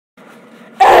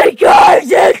Hey guys,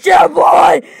 it's your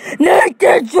boy Nick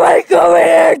the Drake over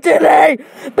here today,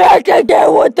 back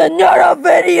again with another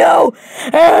video,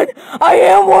 and I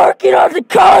am working on the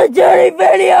Call of Duty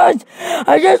videos.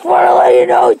 I just want to let you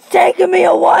know it's taking me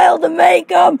a while to make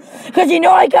them, because you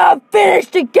know I gotta finish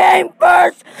the game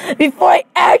first before I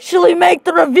actually make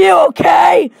the review,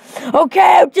 okay?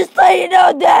 Okay, I'm just letting you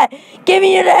know that,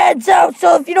 giving you the heads up,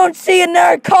 so if you don't see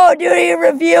another Call of Duty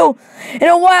review in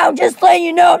a while, just letting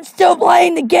you know I'm still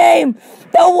playing the game.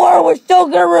 Don't worry, we're still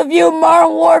gonna review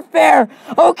Modern Warfare.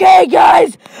 Okay,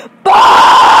 guys,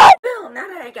 bye! Well, now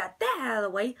that I got that out of the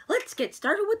way, let's get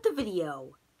started with the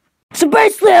video. So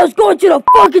basically, I was going to the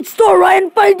fucking store, right,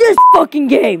 and find this fucking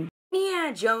game.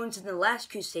 Indiana Jones and the Last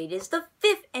Crusade is the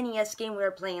 5th NES game we are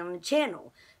playing on the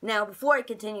channel. Now, before I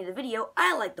continue the video,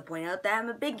 I like to point out that I'm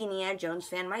a big Indiana Jones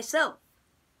fan myself.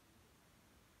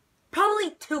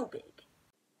 Probably too big.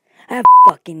 I have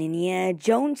fucking Indiana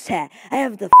Jones hat. I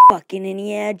have the fucking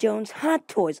Indiana Jones Hot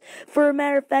Toys. For a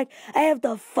matter of fact, I have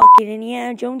the fucking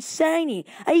Indiana Jones signing.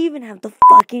 I even have the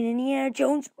fucking Indiana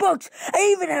Jones books.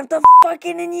 I even have the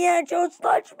fucking Indiana Jones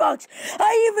lunchbox.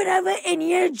 I even have an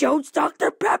Indiana Jones Dr.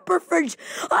 Pepper fridge.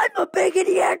 I'm a big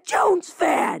Indiana Jones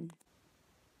fan.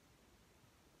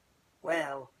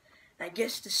 Well, I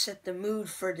guess to set the mood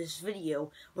for this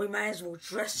video, we might as well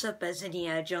dress up as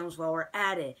Indiana Jones while we're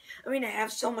at it. I mean, I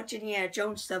have so much Indiana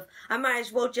Jones stuff, I might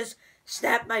as well just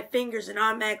snap my fingers and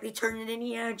automatically turn into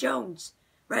Indiana Jones.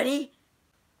 Ready?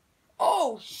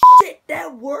 Oh, shit,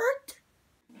 that worked?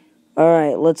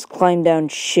 Alright, let's climb down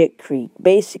Shit Creek.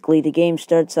 Basically, the game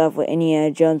starts off with Indiana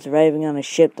Jones arriving on a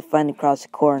ship to find across the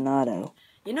Coronado.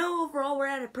 You know, overall, we're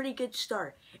at a pretty good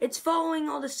start. It's following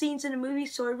all the scenes in the movie,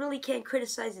 so I really can't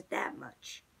criticize it that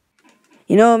much.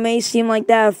 You know, it may seem like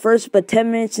that at first, but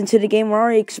 10 minutes into the game, we're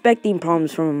already expecting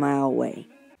problems from a mile away.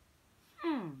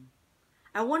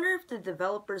 I wonder if the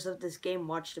developers of this game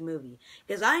watched the movie.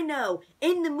 Because I know,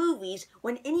 in the movies,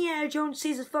 when Indiana Jones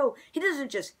sees a foe, he doesn't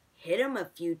just hit him a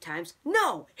few times.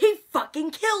 No, he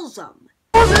fucking kills him!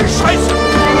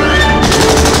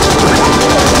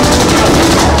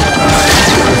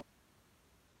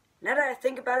 Now that I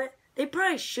think about it, they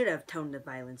probably should have toned the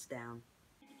violence down.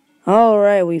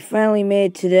 Alright, we finally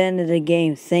made it to the end of the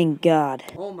game, thank God.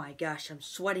 Oh my gosh, I'm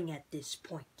sweating at this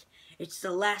point. It's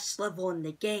the last level in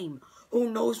the game. Who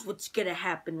knows what's gonna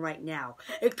happen right now?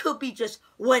 It could be just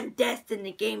one death and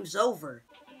the game's over.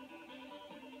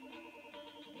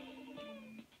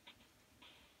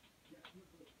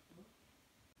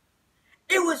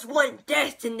 It was one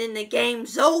death and then the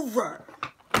game's over.